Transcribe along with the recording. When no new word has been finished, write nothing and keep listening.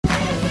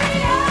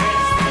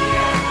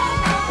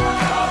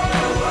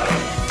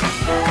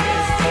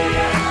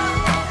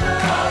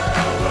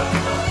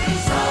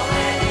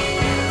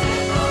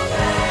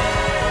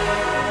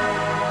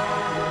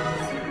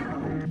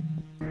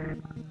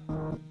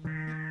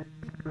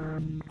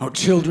Oh,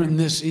 children,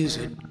 this is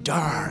a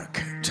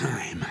dark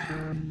time.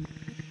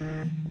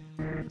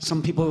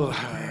 Some people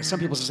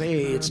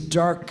say it's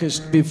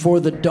darkest before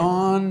the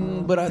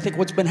dawn, but I think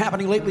what's been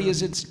happening lately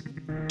is it's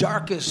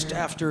darkest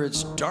after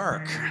it's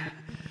dark.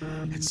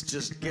 It's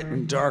just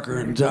getting darker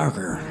and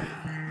darker.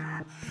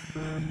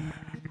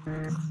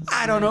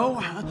 I don't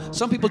know.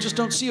 Some people just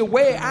don't see a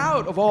way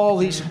out of all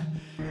these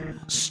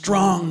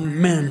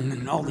strong men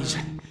and all these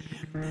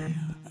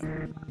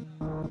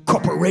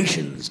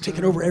corporations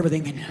taking over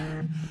everything and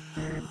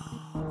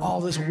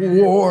all this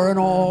war and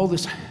all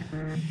this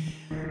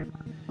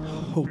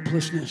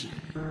hopelessness.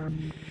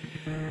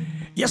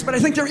 Yes, but I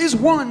think there is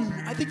one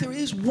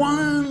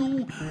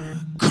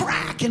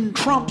crack in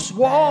Trump's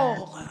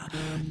wall.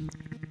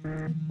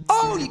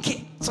 Oh, you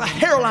can't. It's a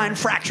hairline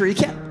fracture. You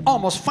can't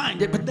almost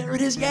find it, but there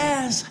it is.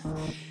 Yes,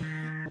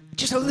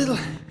 just a little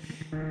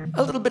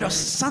bit of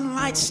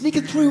sunlight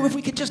sneaking through. If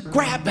we could just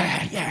grab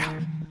that, yeah.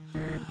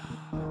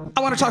 I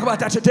want to talk about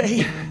that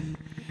today.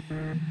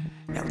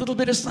 A little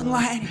bit of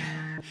sunlight.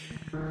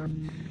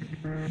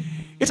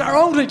 It's our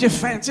only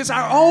defense. It's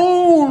our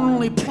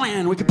only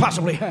plan we could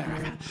possibly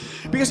have.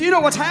 Because you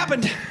know what's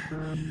happened?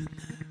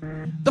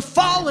 The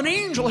fallen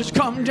angel has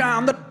come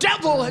down. The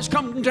devil has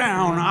come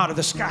down out of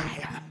the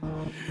sky.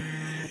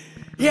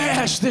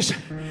 Yes, this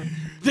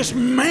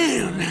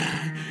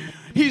man,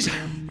 he's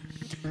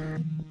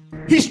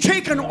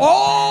taken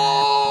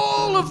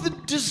all of the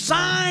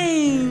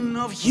design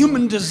of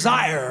human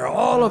desire,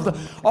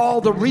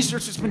 all the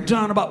research that's been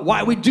done about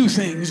why we do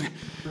things.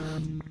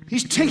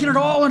 He's taken it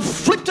all and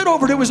flipped it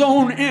over to his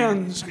own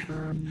ends.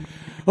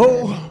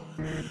 Oh,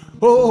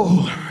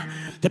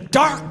 the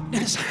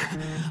darkness.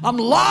 I'm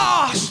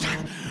lost.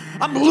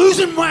 I'm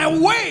losing my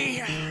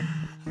way.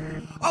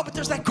 Oh, but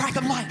there's that crack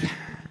of light.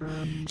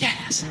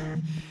 Yes,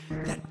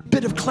 that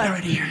bit of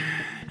clarity.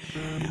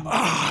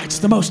 Oh, it's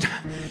the most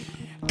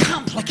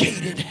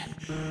complicated,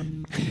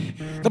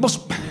 the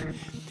most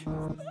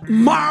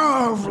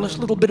marvelous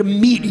little bit of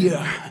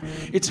media.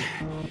 It's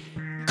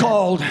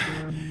called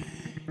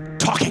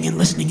talking and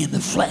listening in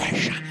the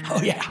flesh.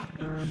 Oh, yeah.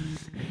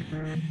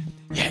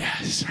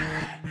 Yes.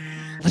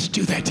 Let's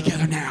do that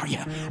together now,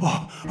 yeah.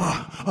 Oh.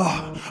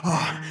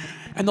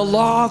 And the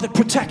law that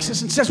protects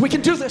us and says we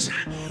can do this.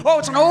 Oh,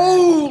 it's an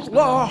old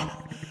law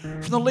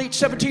from the late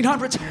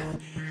 1700s.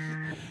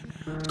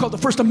 It's called the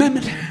First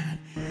Amendment.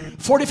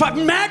 45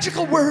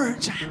 magical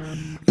words.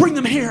 Bring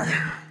them here.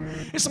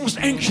 It's the most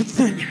ancient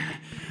thing,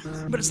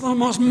 but it's the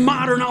most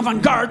modern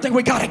avant-garde thing.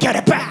 We gotta get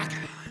it back.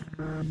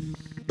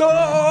 Oh,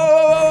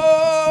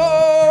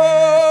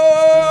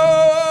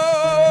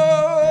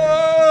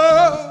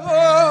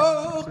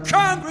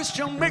 Congress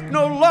shall make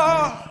no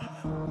law.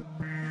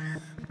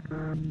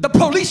 The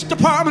police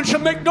department shall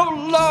make no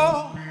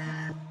law.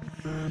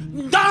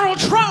 Donald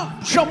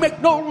Trump shall make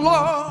no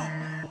law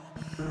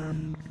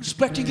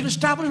respecting an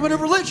establishment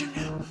of religion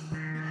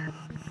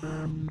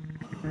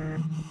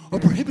or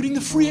prohibiting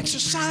the free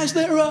exercise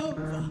thereof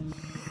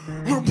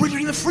or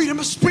prohibiting the freedom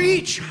of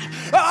speech.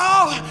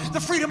 Oh, the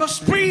freedom of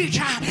speech.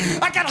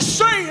 I gotta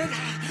say it.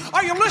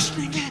 Are you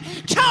listening?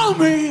 Tell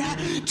me,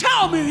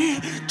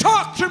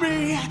 talk to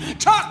me.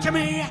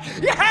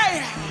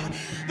 Yeah,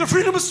 the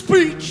freedom of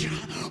speech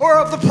or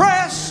of the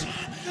press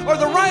or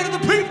the right of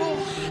the people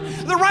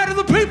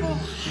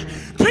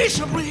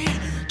peaceably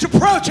to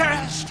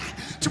protest,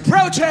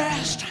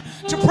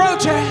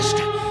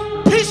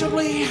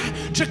 peaceably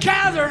to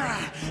gather,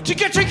 to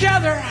get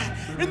together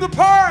in the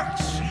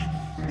parks,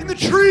 in the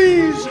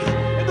trees,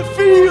 in the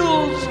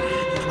fields,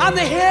 on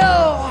the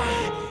hill.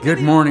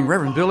 Good morning,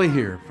 Reverend Billy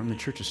here from the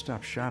Church of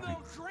Stop Shopping.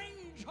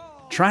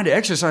 Trying to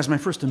exercise my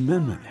First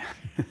Amendment.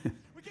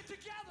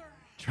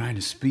 trying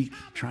to speak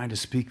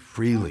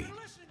freely.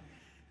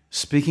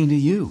 Speaking to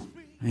you.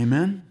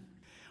 Amen?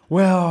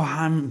 Well,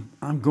 I'm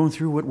going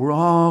through what we're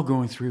all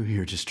going through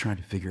here, just trying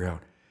to figure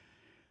out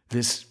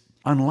this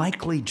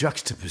unlikely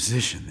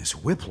juxtaposition, this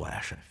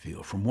whiplash I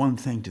feel from one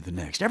thing to the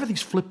next.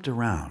 Everything's flipped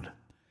around.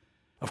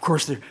 Of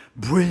course, the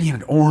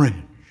brilliant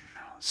orange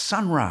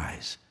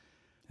sunrise.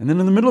 And then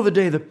in the middle of the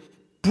day, the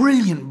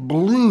brilliant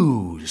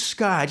blue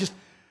sky just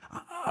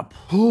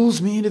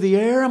pulls me into the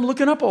air. I'm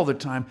looking up all the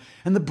time.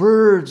 And the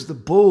birds, the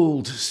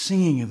bold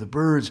singing of the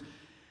birds.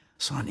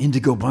 Saw an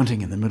indigo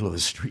bunting in the middle of the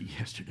street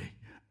yesterday.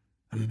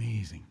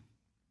 Amazing.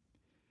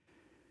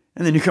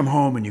 And then you come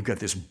home and you've got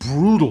this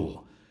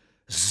brutal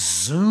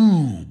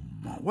Zoom.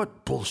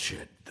 What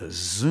bullshit. The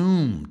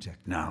Zoom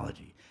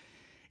technology.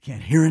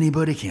 Can't hear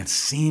anybody, can't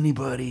see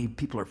anybody.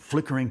 People are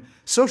flickering.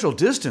 Social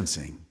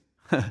distancing.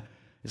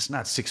 It's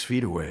not 6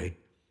 feet away.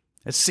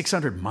 It's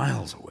 600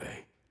 miles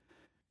away.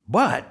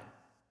 But,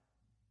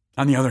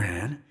 on the other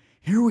hand,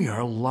 here we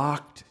are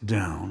locked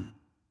down.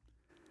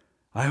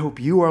 I hope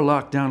you are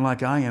locked down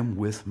like I am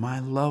with my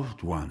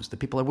loved ones, the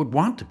people I would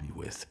want to be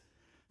with.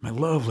 My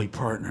lovely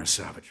partner,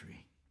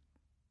 Savitri.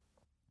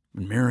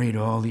 Been married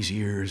all these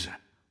years.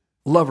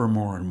 Love her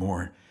more and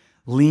more.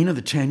 Lena,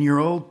 the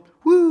 10-year-old,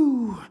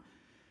 woo!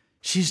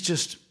 She's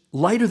just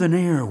lighter than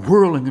air,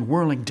 whirling and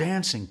whirling,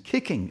 dancing,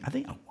 kicking. I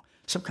think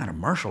some kind of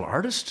martial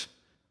artist.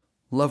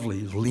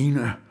 lovely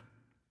Lena.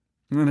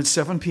 And then at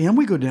 7 p.m.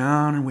 we go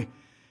down and we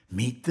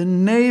meet the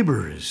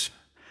neighbors.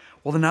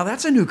 Well, now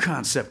that's a new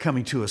concept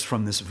coming to us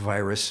from this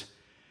virus.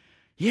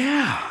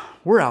 Yeah,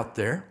 we're out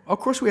there. Of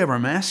course, we have our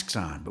masks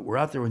on, but we're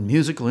out there with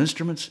musical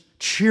instruments,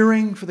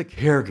 cheering for the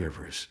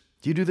caregivers.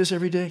 Do you do this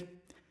every day?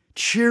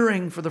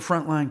 Cheering for the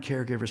frontline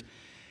caregivers.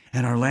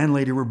 And our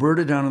landlady,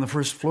 Roberta, down on the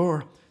first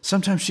floor,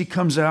 sometimes she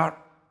comes out.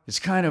 It's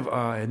kind of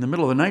in the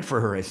middle of the night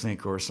for her, I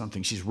think, or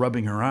something. She's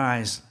rubbing her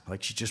eyes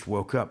like she just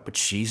woke up, but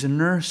she's a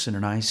nurse in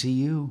an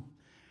ICU.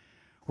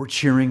 We're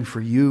cheering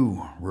for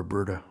you,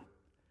 Roberta.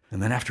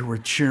 And then after we're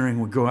cheering,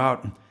 we go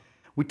out and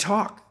we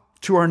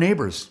talk to our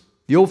neighbors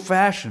the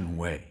old-fashioned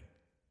way.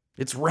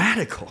 It's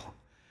radical.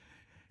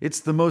 It's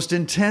the most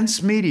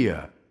intense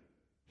media.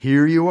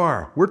 Here you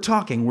are. We're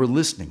talking, we're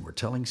listening, we're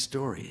telling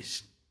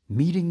stories,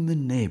 meeting the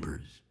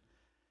neighbors.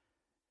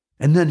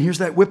 And then here's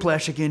that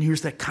whiplash again.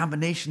 Here's that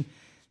combination,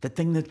 that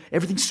thing that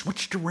everything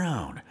switched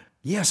around.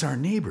 Yes, our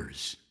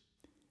neighbors.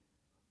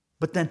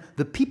 But then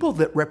the people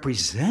that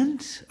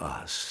represent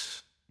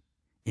us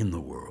in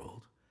the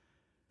world,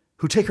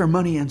 who take our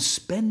money and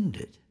spend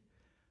it,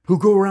 who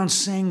go around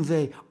saying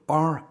they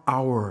are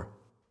our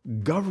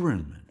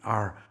government,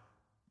 our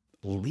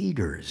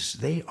leaders,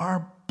 they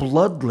are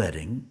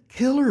bloodletting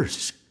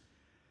killers.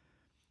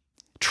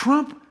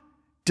 Trump,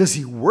 does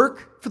he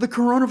work for the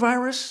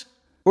coronavirus?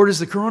 Or does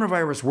the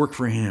coronavirus work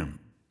for him?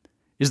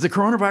 Is the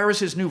coronavirus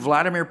his new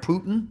Vladimir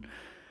Putin?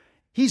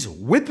 He's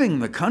whipping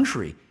the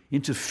country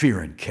into fear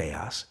and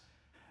chaos.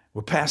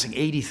 We're passing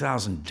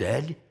 80,000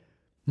 dead.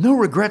 No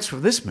regrets for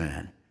this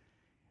man.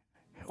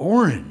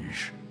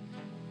 Orange.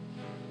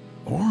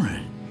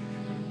 Orange.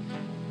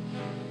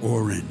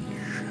 Orange.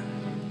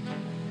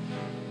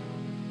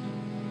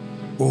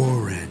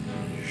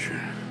 Orange.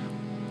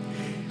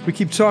 We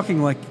keep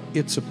talking like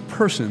it's a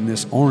person,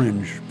 this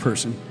orange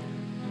person.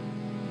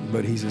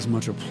 But he's as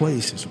much a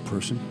place as a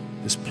person.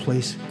 This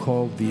place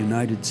called the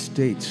United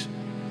States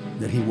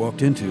that he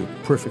walked into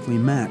perfectly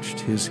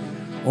matched his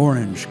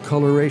orange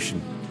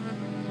coloration.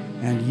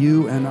 And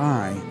you and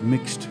I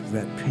mixed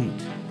that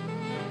paint.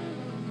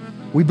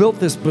 We built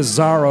this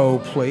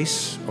bizarro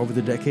place over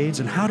the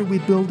decades, and how did we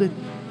build it?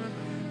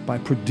 By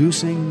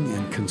producing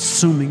and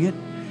consuming it,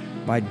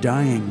 by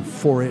dying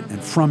for it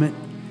and from it,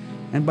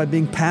 and by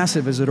being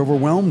passive as it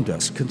overwhelmed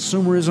us.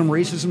 Consumerism,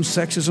 racism,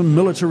 sexism,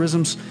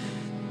 militarism.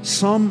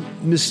 Some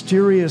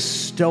mysterious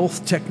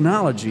stealth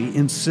technology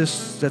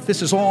insists that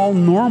this is all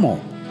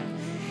normal,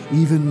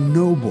 even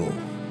noble,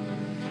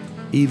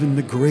 even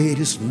the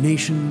greatest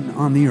nation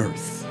on the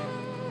earth.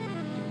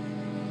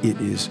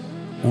 It is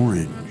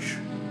orange.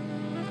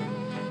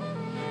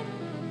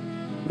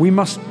 We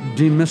must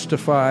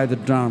demystify the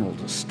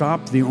Donald,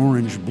 stop the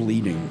orange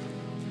bleeding.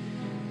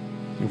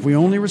 If we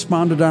only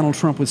respond to Donald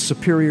Trump with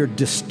superior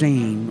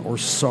disdain or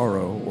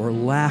sorrow or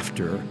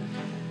laughter,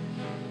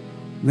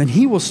 then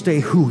he will stay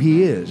who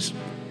he is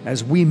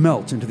as we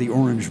melt into the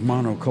orange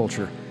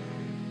monoculture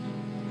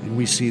and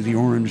we see the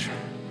orange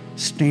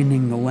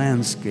staining the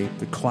landscape,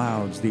 the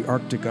clouds, the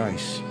Arctic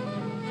ice,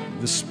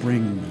 the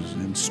springs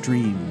and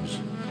streams.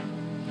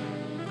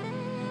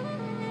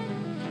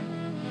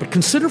 But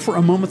consider for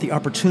a moment the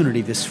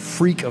opportunity this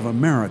freak of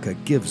America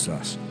gives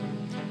us.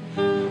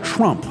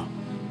 Trump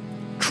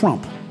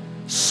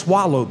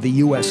swallowed the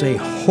USA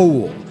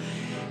whole.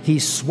 He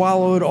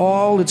swallowed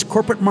all its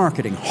corporate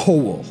marketing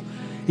whole.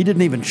 He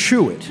didn't even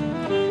chew it.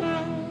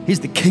 He's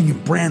the king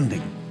of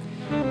branding.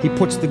 He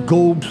puts the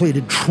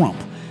gold-plated Trump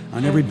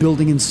on every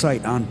building in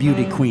sight, on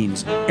beauty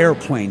queens,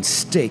 airplanes,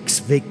 steaks,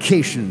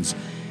 vacations.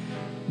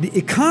 The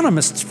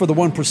economists for the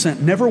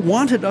 1% never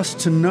wanted us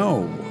to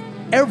know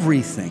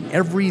everything,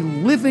 every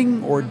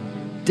living or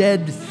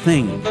dead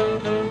thing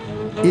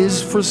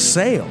is for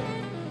sale.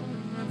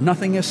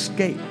 Nothing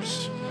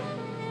escapes.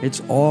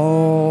 It's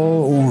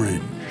all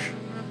orange.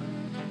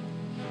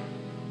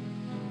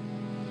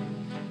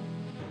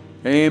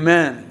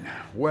 Amen.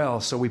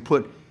 Well, so we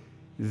put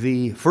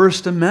the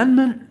First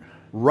Amendment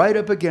right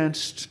up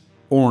against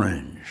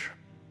orange.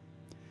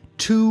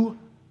 Two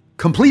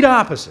complete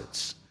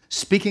opposites,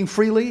 speaking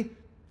freely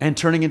and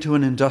turning into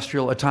an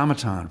industrial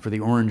automaton for the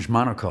orange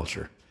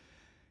monoculture.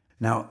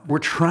 Now, we're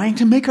trying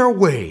to make our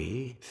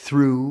way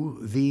through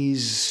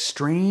these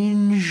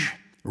strange,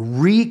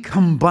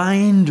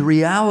 recombined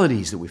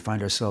realities that we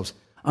find ourselves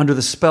under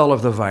the spell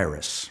of the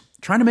virus.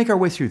 Trying to make our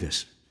way through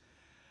this.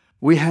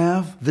 We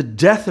have the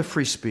death of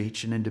free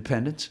speech and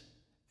independence,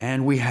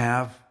 and we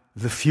have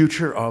the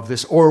future of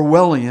this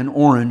Orwellian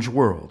orange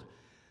world.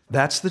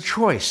 That's the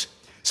choice.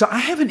 So I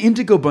have an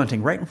indigo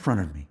bunting right in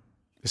front of me.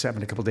 This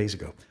happened a couple days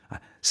ago.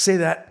 Say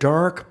that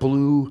dark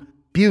blue,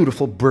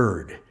 beautiful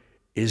bird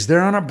is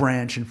there on a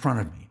branch in front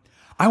of me.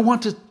 I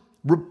want to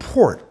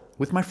report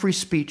with my free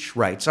speech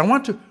rights. I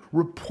want to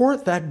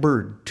report that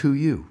bird to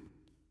you.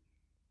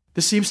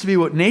 This seems to be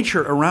what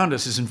nature around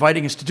us is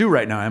inviting us to do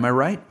right now. Am I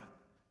right?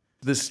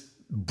 This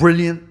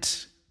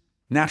brilliant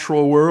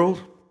natural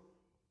world.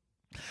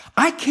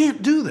 I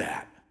can't do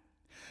that.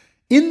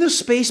 In the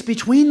space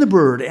between the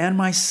bird and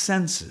my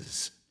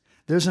senses,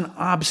 there's an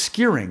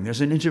obscuring,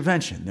 there's an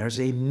intervention. There's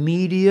a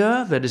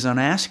media that is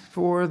unasked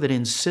for that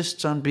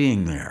insists on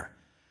being there.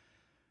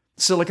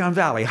 Silicon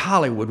Valley,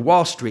 Hollywood,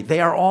 Wall Street, they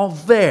are all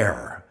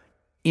there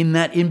in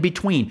that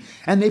in-between.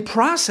 And they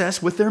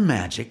process with their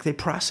magic, they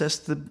process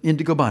the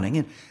Indigo Bunny,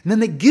 and then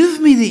they give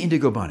me the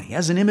Indigo Bunny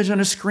as an image on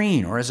a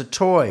screen or as a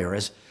toy or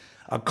as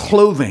a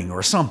clothing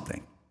or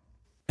something.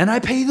 And I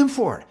pay them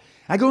for it.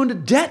 I go into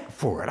debt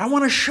for it. I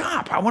want to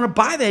shop. I want to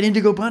buy that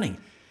Indigo Bunny.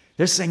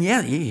 They're saying,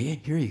 yeah,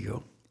 here you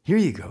go. Here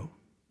you go.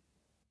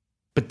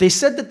 But they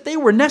said that they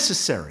were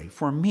necessary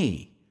for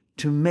me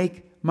to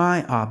make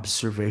my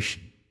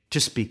observation, to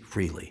speak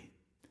freely.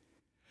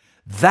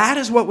 That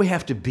is what we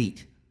have to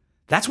beat.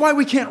 That's why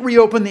we can't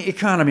reopen the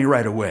economy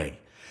right away.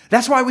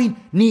 That's why we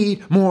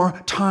need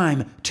more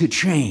time to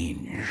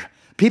change.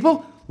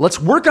 People,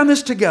 let's work on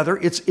this together.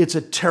 It's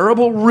a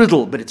terrible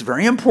riddle, but it's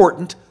very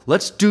important.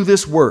 Let's do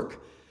this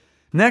work.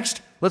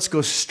 Next, let's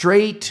go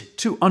straight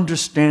to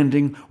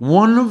understanding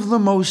one of the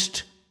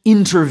most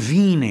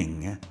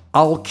intervening,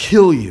 I'll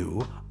kill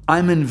you,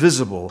 I'm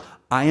invisible,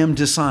 I am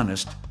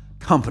dishonest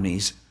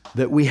companies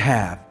that we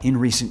have in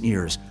recent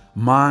years.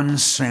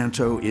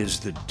 Monsanto is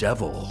the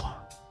devil.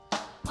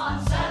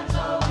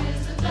 Monsanto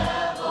is the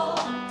devil,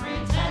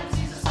 pretends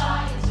he's a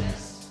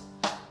scientist.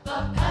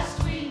 The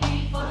pest we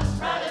need for this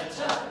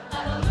predator,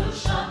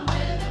 evolution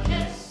with a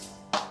kiss.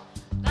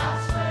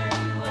 That's where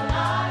you and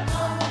I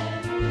come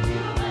in, the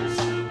human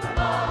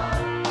superbug.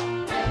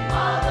 With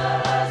Mother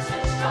Earth's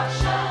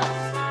instructions,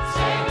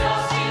 save your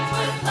seeds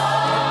with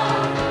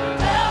love.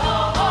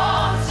 Devil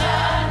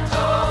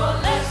Monsanto,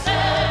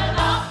 listen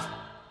up.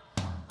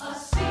 A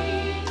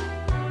seed,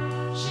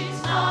 she's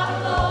not a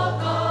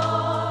logo.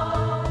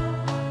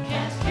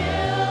 Can't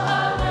kill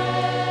her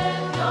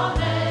with your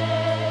name.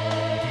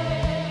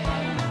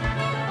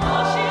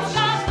 Oh, she's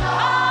just the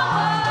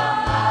power of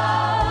love.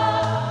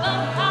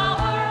 We'll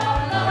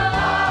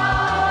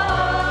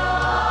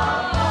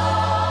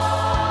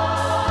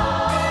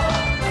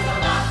go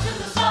back to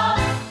the sun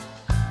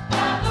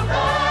and the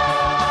rain.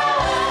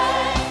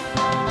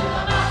 We'll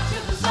go back to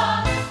the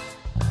sun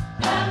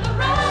and the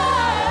rain.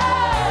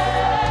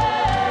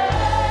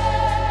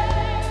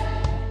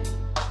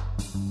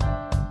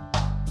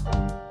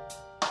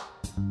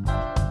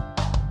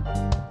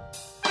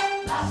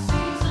 Last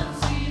season,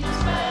 seed is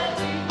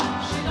ready.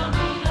 She don't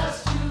need us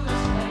to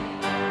explain.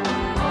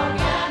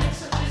 Organic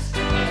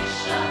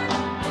sophistication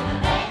with a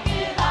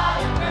naked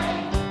eye and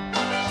brain.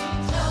 She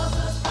tells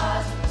us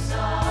rise with the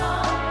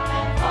sun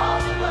and fall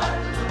to earth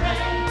with the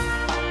rain.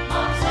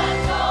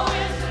 Monsanto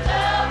is the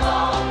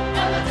devil,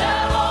 and the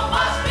devil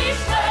must be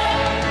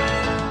slain.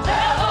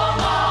 Devil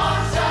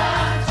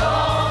Monsanto,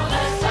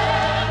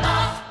 listen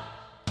up.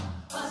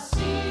 A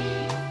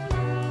seed,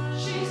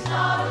 she's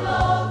not a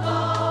logo.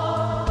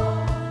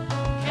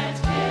 Can't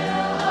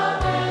kill her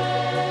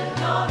with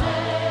your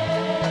name.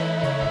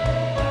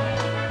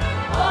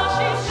 Oh,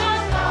 she's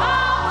just the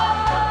power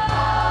of love.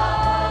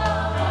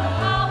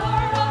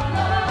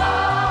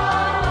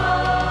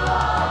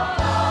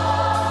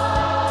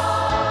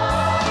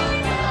 We'll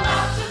go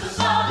back to the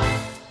sun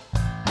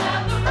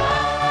and the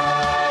rain.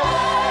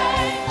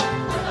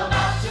 We'll go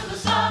back to the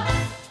sun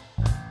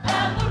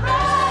and the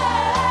rain.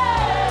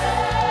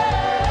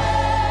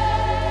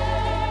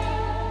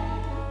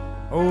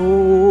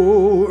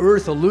 Oh,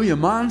 Earth, hallelujah,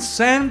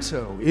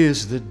 Monsanto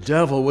is the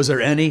devil. Was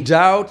there any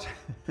doubt?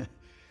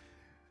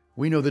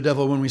 We know the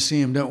devil when we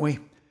see him, don't we?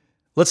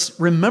 Let's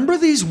remember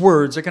these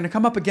words. They're going to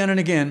come up again and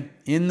again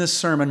in this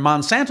sermon.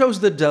 Monsanto's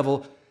the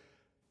devil.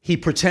 He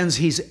pretends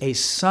he's a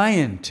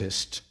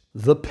scientist,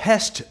 the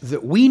pest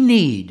that we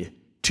need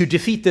to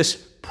defeat this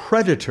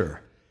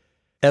predator.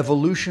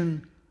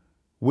 Evolution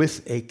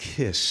with a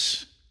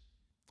kiss.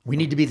 We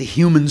need to be the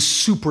human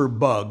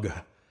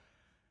superbug.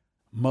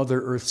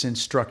 Mother Earth's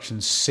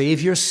instructions,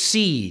 save your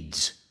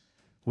seeds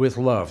with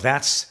love.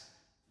 That's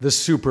the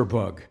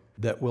superbug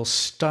that will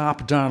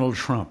stop Donald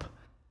Trump.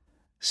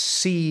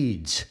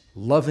 Seeds,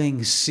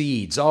 loving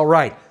seeds. All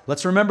right,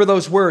 let's remember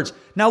those words.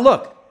 Now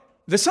look,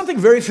 there's something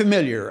very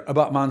familiar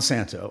about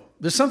Monsanto.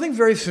 There's something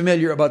very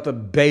familiar about the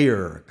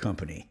Bayer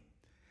company,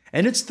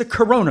 and it's the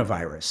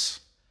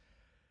coronavirus.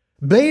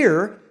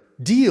 Bayer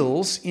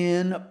deals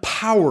in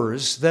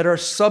powers that are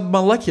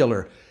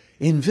submolecular,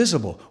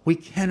 invisible. We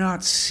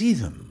cannot see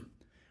them.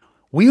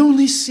 We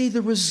only see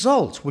the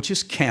result, which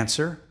is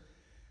cancer.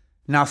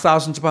 Now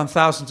thousands upon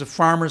thousands of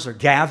farmers are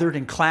gathered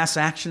in class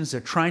actions.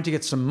 They're trying to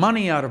get some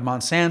money out of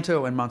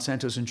Monsanto and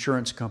Monsanto's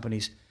insurance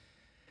companies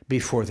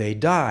before they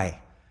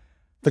die.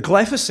 The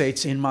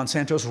glyphosates in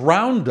Monsanto's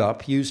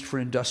Roundup used for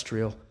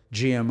industrial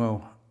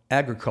GMO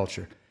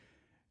agriculture,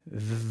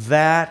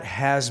 that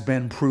has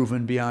been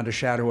proven beyond a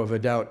shadow of a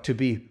doubt to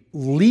be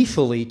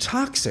lethally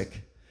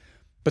toxic.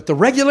 But the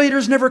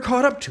regulators never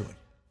caught up to it.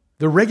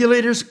 The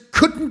regulators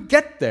couldn't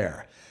get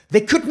there.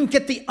 They couldn't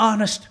get the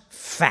honest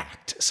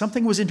fact.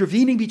 Something was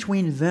intervening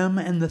between them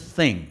and the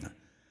thing.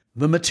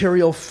 The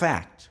material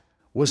fact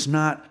was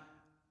not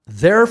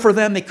there for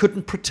them. They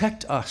couldn't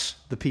protect us,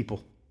 the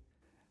people.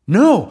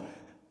 No,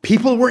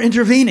 people were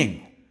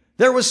intervening.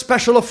 There was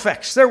special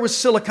effects. There was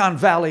Silicon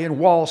Valley and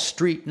Wall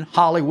Street and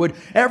Hollywood.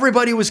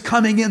 Everybody was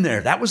coming in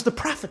there. That was the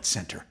profit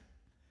center.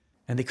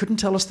 And they couldn't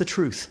tell us the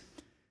truth.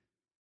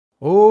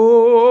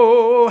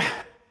 Oh,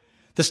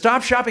 the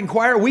Stop Shopping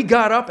Choir, we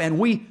got up and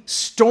we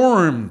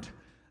stormed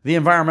the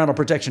Environmental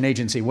Protection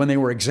Agency when they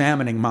were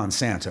examining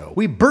Monsanto.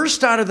 We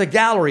burst out of the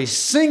gallery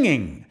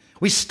singing.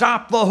 We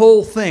stopped the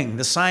whole thing.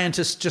 The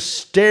scientists just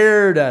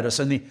stared at us,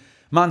 and the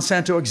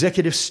Monsanto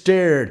executive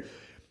stared.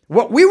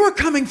 What we were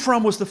coming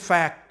from was the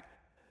fact.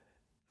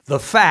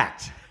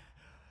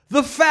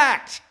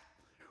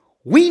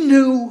 We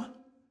knew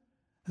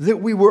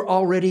that we were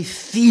already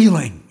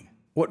feeling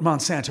what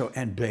Monsanto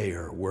and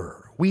Bayer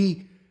were.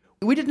 We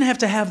didn't have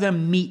to have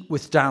them meet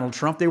with Donald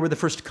Trump. They were the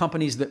first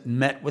companies that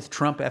met with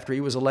Trump after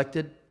he was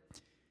elected.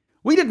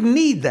 We didn't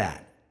need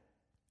that.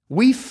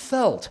 We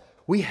felt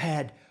we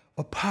had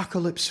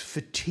apocalypse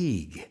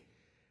fatigue.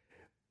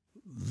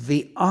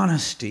 The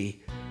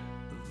honesty,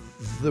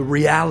 the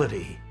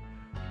reality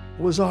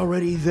was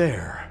already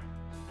there.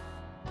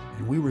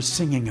 And we were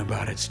singing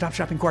about it. Stop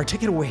Shopping Choir,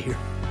 take it away here.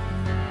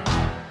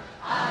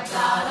 I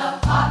got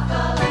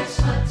apocalypse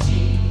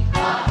fatigue, my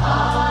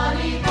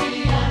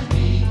honeybee and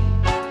me.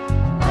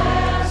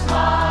 Where's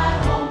my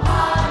home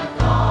I've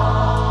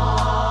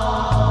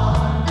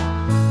gone?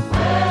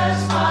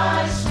 Where's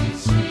my sweet,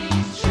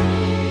 sweet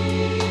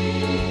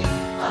tree?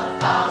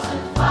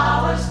 1,000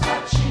 flowers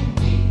touching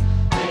me.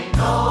 They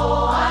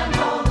know I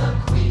know the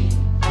queen.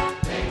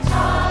 They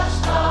touch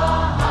the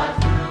heart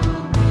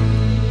through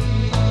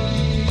me.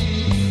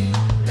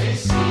 They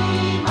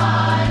see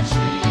my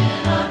tree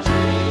in a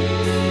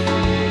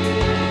dream.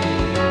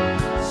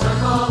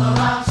 Circle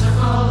around,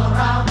 circle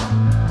around,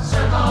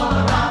 circle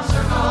around,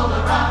 circle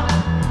around,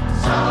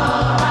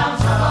 circle around,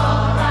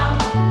 circle around,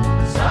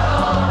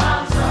 circle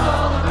around, circle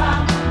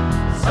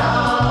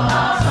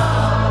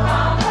around, circle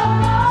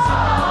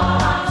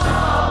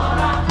around,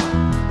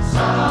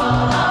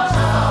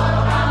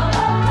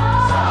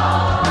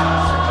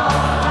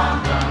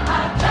 I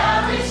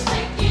carry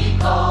sticky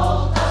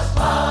gold dust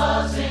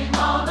buzzing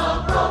on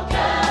the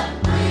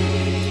broken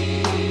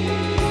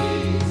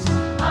breeze.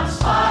 I'm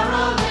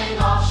spiraling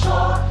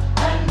offshore,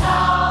 and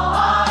now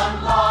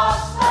I'm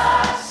lost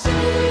at sea.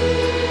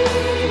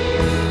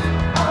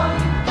 Oh,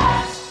 you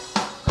can't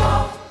go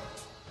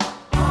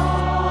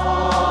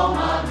home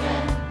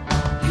again.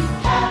 You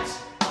can't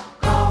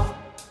go home.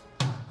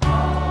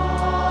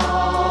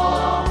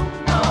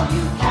 No,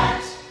 you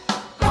can't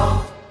go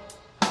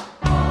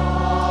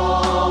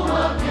home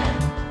again.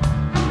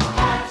 You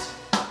can't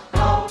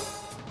go home.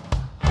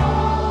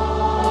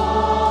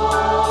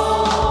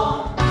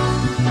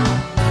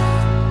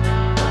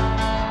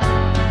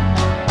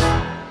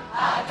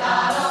 I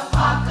got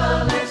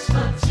apocalypse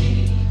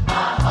fatigue,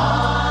 my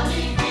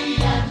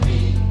honeybee and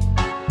me.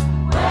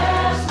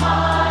 Where's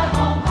my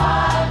home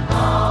I've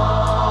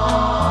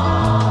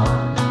gone?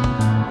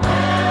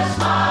 Where's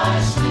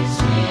my sweet,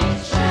 sweet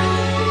tree?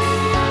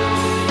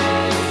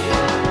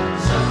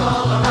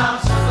 Circle around,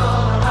 circle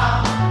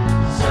around,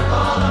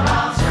 circle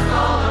around,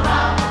 circle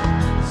around,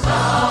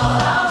 circle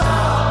around,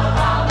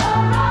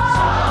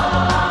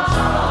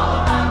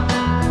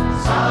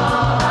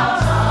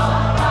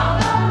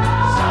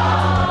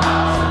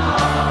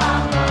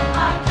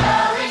 I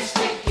carry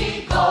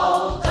sticky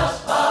gold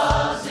dust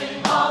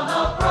buzzing on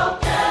the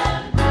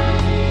broken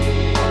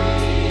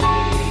breeze.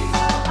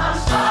 I'm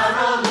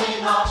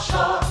spiraling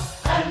offshore,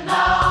 and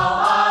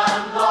now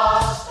I'm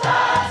lost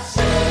at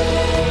sea.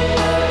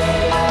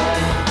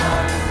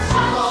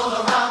 Circle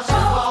around,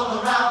 circle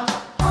around,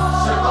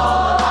 circle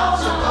around,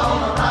 circle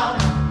around,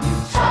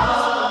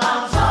 circle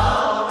around, circle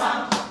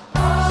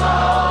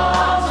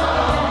around,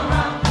 circle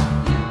around.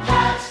 You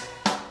can't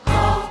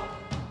go.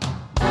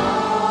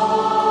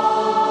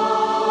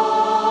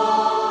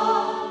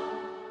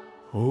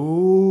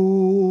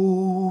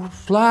 Oh,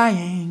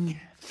 flying,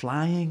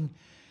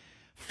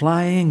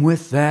 flying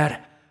with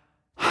that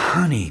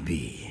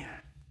honeybee.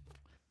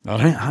 Well,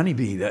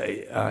 honeybee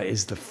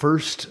is the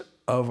first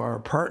of our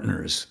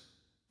partners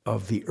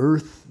of the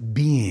earth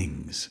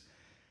beings.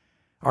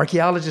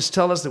 Archaeologists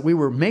tell us that we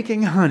were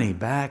making honey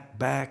back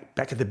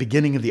at the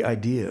beginning of the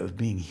idea of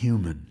being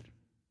human.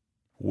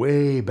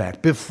 Way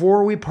back,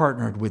 before we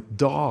partnered with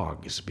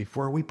dogs,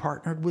 before we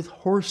partnered with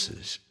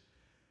horses.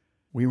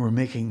 We were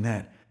making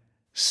that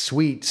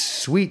sweet,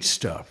 sweet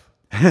stuff.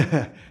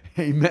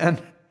 Amen.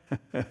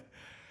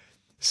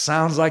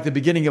 Sounds like the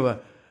beginning of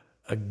a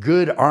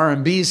good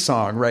R&B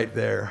song right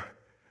there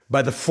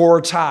by the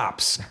Four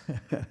Tops.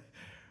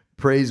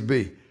 Praise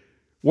be.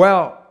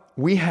 Well,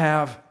 we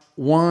have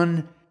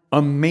one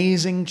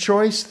amazing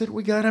choice that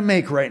we got to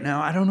make right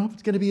now. I don't know if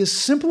it's going to be as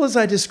simple as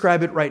I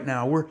describe it right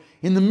now. We're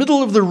in the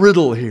middle of the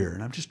riddle here,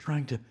 and I'm just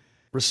trying to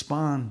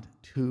respond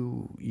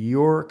to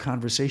your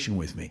conversation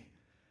with me.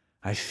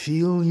 I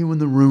feel you in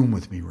the room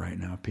with me right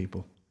now,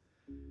 people.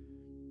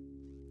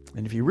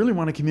 And if you really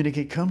want to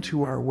communicate, come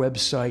to our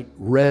website,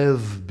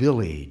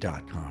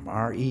 revbilly.com.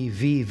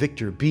 R-E-V,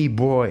 Victor,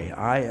 B-Boy,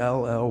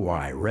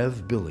 I-L-L-Y,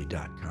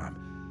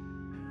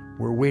 revbilly.com.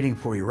 We're waiting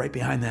for you right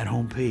behind that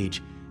homepage.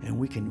 and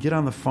we can get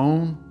on the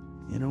phone,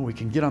 we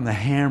can get on the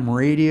ham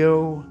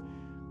radio,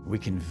 we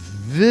can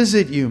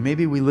visit you.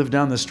 Maybe we live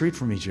down the street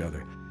from each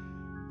other.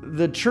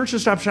 The Church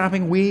of Stop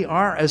Shopping, we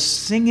are a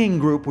singing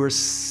group. We're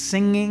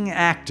singing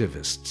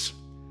activists.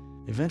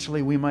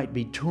 Eventually, we might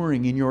be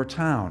touring in your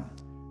town,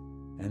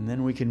 and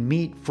then we can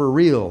meet for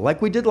real,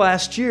 like we did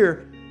last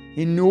year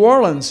in New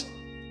Orleans.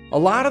 A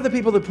lot of the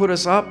people that put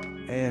us up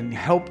and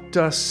helped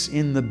us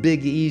in the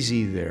Big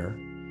Easy there,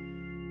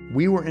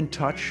 we were in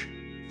touch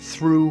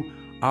through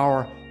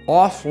our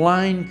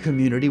offline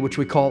community, which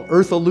we call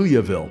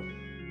Earthalujahville.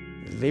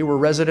 They were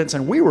residents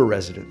and we were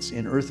residents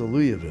in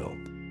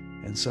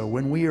Earthalujahville. And so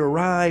when we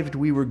arrived,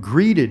 we were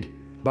greeted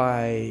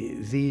by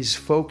these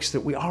folks that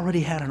we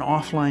already had an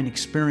offline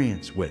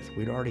experience with.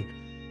 We'd already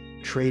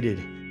traded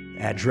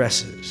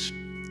addresses.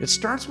 It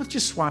starts with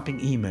just swapping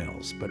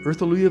emails, but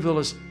Earthalujahville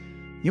is,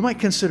 you might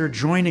consider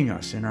joining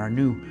us in our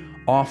new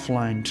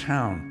offline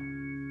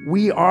town.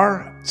 We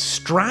are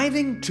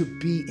striving to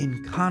be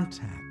in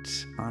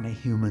contact on a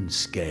human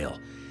scale.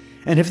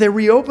 And if they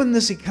reopen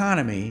this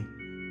economy,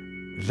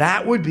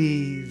 that would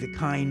be the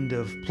kind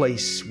of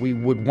place we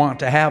would want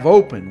to have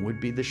open,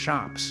 would be the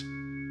shops,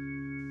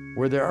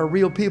 where there are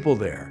real people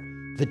there.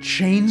 The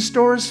chain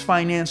stores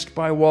financed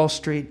by Wall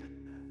Street,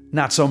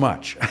 not so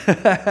much.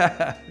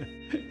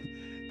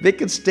 They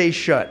can stay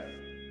shut.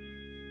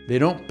 They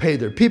don't pay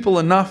their people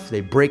enough.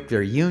 They break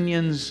their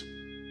unions.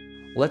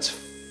 Let's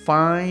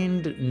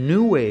find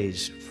new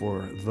ways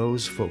for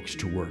those folks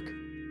to work.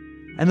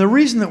 And the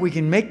reason that we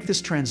can make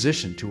this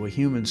transition to a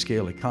human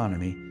scale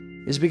economy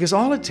is because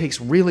all it takes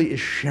really is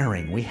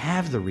sharing. We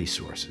have the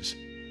resources.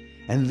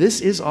 And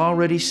this is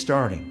already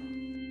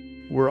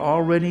starting. We're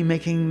already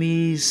making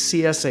these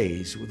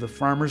CSAs with the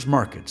farmers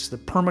markets. The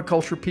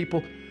permaculture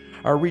people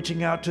are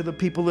reaching out to the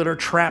people that are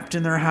trapped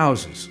in their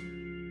houses.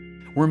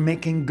 We're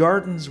making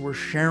gardens, we're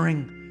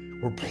sharing,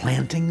 we're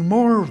planting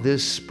more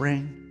this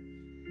spring.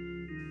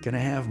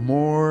 Gonna have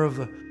more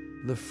of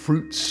the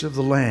fruits of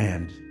the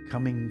land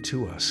coming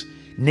to us.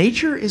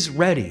 Nature is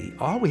ready.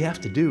 All we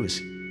have to do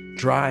is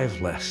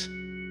drive less.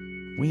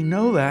 We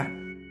know that.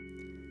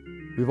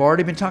 We've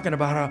already been talking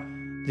about how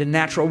the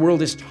natural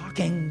world is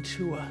talking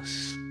to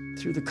us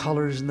through the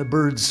colors and the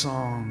bird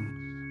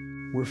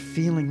song. We're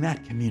feeling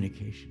that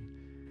communication.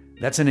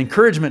 That's an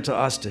encouragement to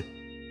us to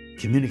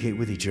communicate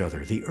with each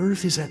other. The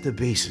earth is at the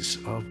basis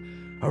of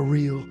a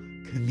real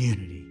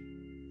community.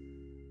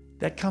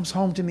 That comes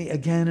home to me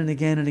again and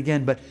again and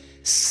again. But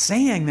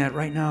saying that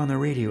right now on the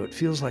radio, it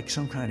feels like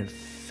some kind of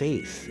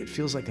faith. It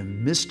feels like a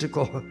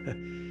mystical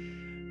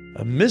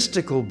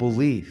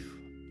belief.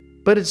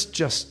 But it's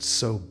just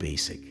so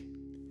basic.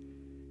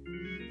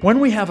 When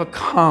we have a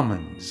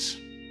commons,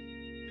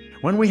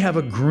 when we have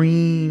a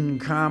green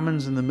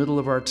commons in the middle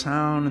of our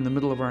town, in the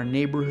middle of our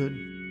neighborhood,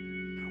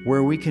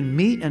 where we can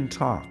meet and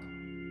talk,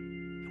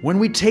 when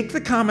we take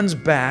the commons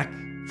back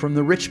from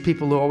the rich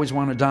people who always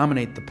want to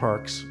dominate the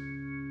parks,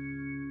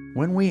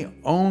 when we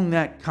own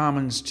that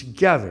commons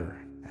together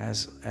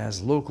as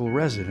local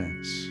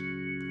residents,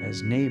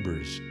 as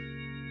neighbors,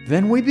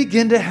 then we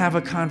begin to have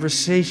a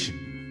conversation.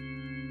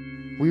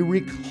 We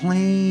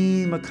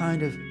reclaim a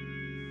kind of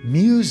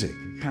music,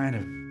 a kind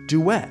of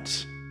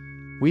duet.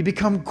 We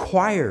become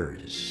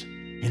choirs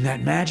in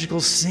that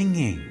magical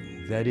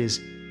singing that is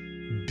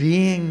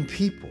being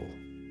people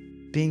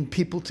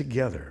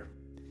together,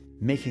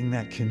 making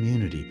that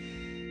community.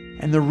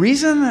 And the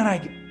reason that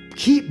I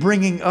keep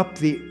bringing up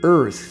the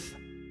earth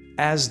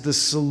as the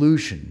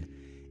solution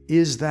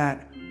is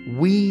that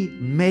we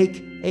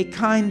make a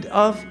kind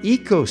of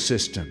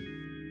ecosystem.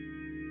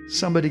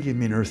 Somebody give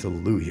me an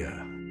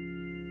earthalujah.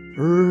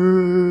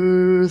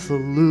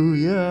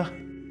 Earthalujah,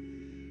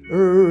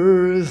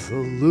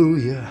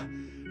 earthalujah,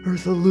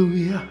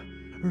 earthalujah,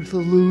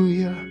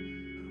 earthalujah,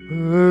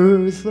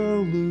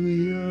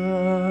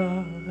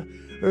 earthalujah,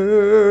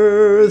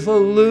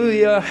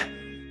 earthalujah.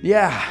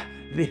 Yeah,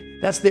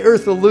 that's the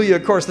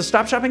Earthalujah chorus. The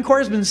Stop Shopping Choir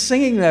has been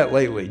singing that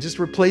lately, just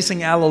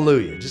replacing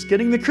Alleluia, just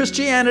getting the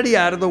Christianity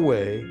out of the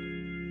way.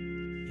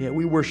 Yeah,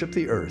 we worship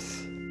the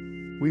earth.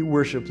 We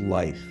worship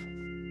life.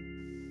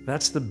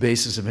 That's the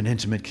basis of an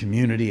intimate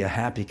community, a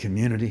happy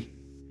community,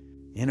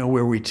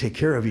 where we take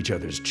care of each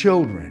other's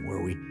children, where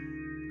we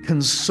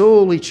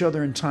console each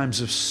other in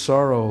times of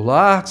sorrow.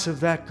 Lots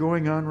of that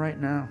going on right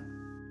now.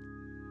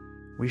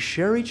 We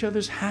share each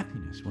other's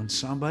happiness. When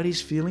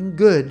somebody's feeling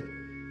good,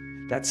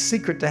 that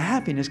secret to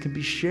happiness can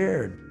be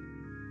shared.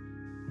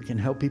 We can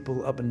help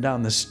people up and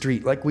down the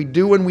street like we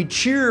do when we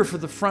cheer for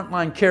the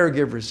frontline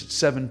caregivers at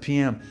 7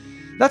 p.m.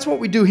 That's what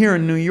we do here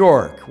in New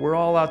York. We're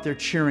all out there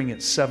cheering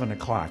at 7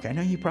 o'clock. I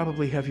know you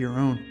probably have your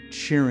own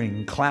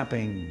cheering,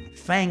 clapping,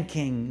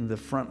 thanking the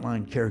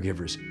frontline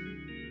caregivers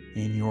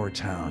in your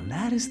town.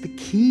 That is the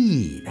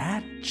key.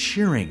 That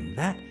cheering,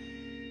 that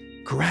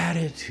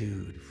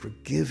gratitude,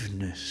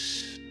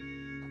 forgiveness,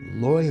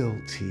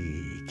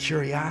 loyalty,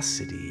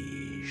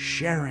 curiosity,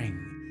 sharing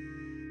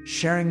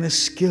the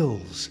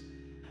skills.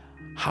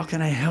 How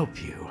can I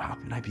help you? How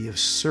can I be of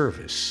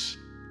service?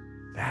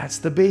 That's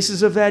the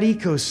basis of that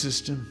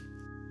ecosystem.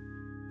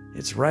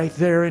 It's right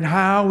there in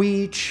how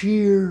we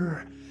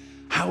cheer,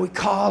 how we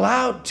call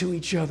out to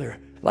each other,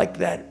 like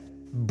that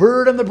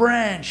bird on the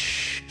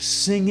branch,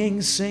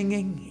 singing,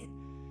 singing.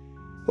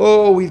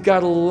 Oh, we've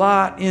got a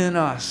lot in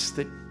us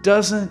that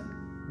doesn't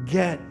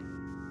get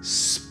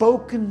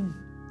spoken,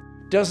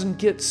 doesn't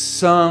get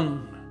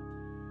sung,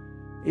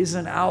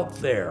 isn't out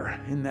there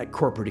in that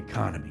corporate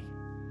economy.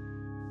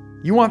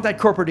 You want that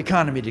corporate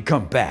economy to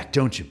come back,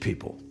 don't you,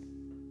 people?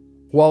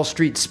 Wall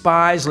Street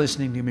spies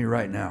listening to me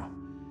right now.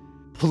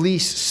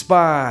 Police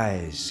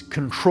spies,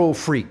 control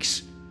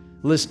freaks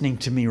listening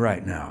to me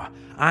right now.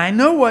 I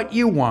know what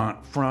you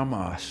want from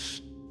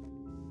us.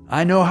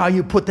 I know how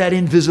you put that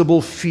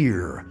invisible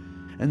fear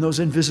and those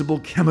invisible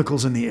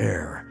chemicals in the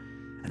air,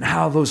 and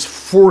how those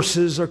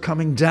forces are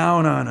coming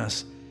down on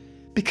us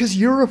because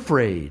you're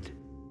afraid.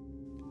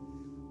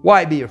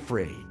 Why be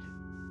afraid?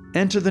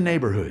 Enter the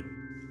neighborhood.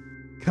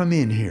 Come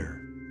in here.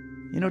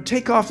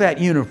 Take off that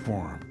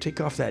uniform. Take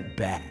off that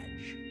badge.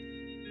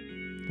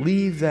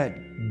 Leave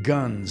that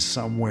gun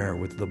somewhere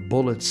with the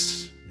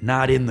bullets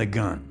not in the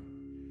gun.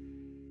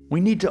 We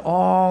need to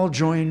all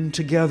join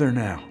together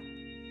now.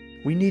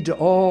 We need to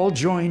all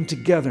join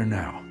together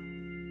now.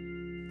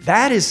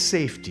 That is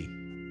safety.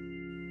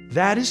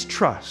 That is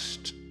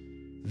trust.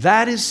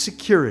 That is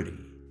security.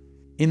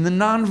 In the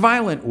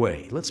nonviolent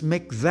way, let's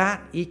make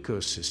that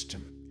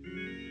ecosystem.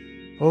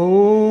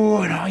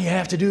 Oh, and all you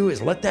have to do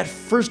is let that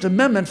First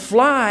Amendment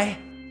fly.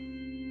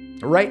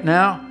 Right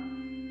now,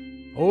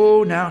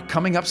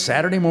 coming up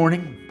Saturday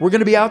morning, we're going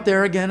to be out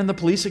there again, and the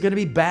police are going to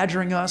be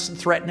badgering us and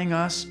threatening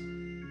us.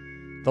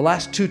 The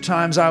last 2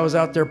 times I was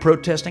out there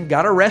protesting,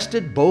 got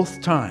arrested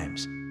both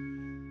times.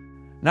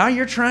 Now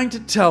you're trying to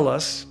tell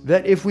us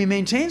that if we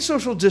maintain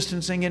social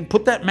distancing and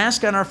put that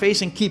mask on our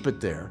face and keep it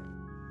there,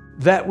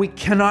 that we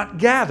cannot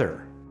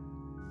gather.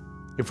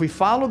 If we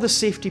follow the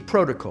safety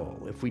protocol,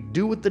 if we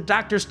do what the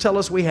doctors tell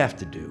us we have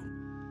to do,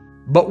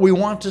 but we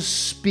want to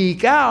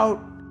speak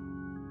out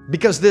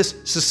because this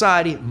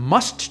society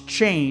must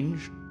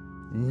change,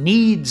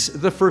 needs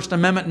the First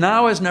Amendment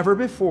now as never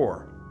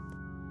before.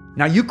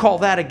 Now you call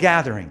that a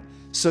gathering.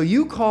 So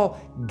you call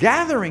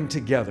gathering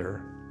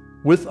together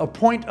with a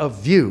point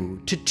of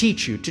view to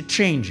teach you, to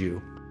change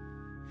you.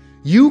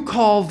 You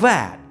call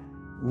that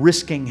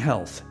risking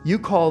health. You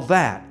call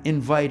that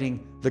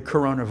inviting the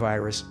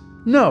coronavirus.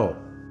 No,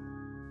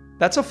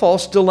 that's a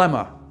false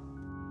dilemma.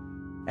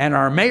 And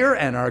our mayor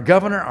and our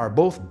governor are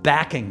both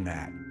backing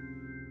that.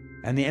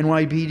 And the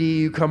NYPD,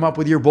 you come up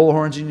with your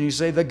bullhorns and you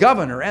say, the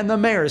governor and the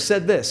mayor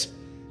said this.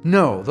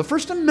 No, the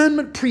First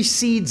Amendment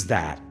precedes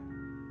that.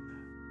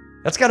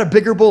 That's got a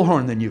bigger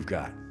bullhorn than you've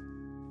got.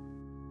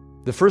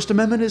 The First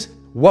Amendment is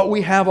what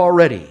we have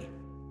already.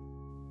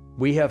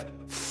 We have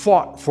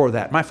fought for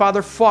that. My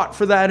father fought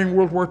for that in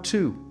World War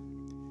II.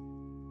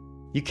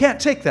 You can't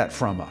take that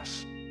from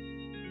us.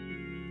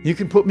 You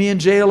can put me in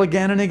jail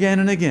again and again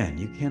and again.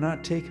 You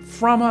cannot take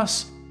from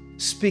us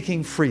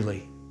speaking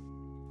freely.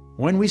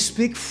 When we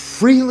speak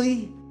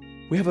freely,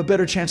 we have a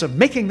better chance of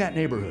making that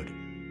neighborhood.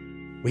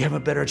 We have a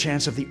better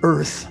chance of the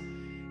earth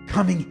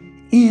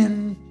coming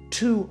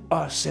into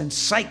us and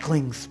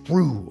cycling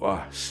through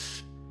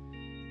us.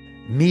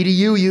 Me to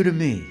you, you to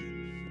me.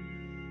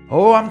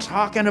 Oh, I'm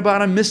talking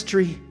about a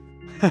mystery.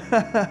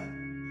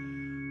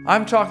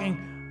 I'm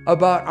talking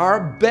about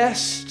our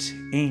best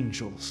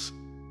angels.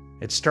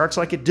 It starts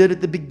like it did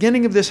at the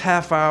beginning of this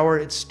half hour.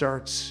 It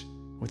starts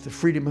with the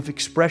freedom of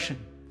expression,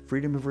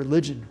 freedom of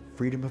religion,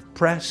 freedom of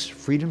press,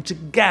 freedom to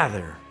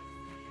gather,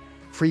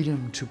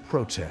 freedom to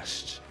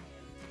protest.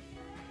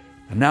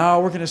 And now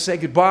we're going to say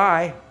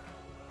goodbye.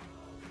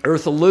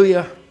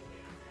 Earth-alleluia.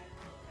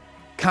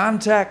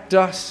 Contact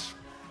us.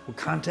 We'll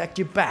contact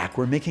you back.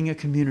 We're making a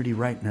community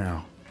right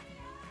now.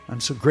 I'm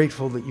so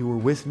grateful that you were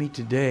with me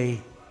today.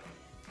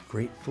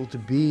 Grateful to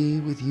be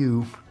with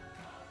you.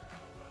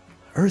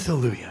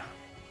 Earth-alleluia.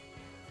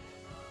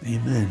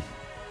 Amen.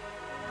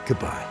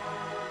 Goodbye.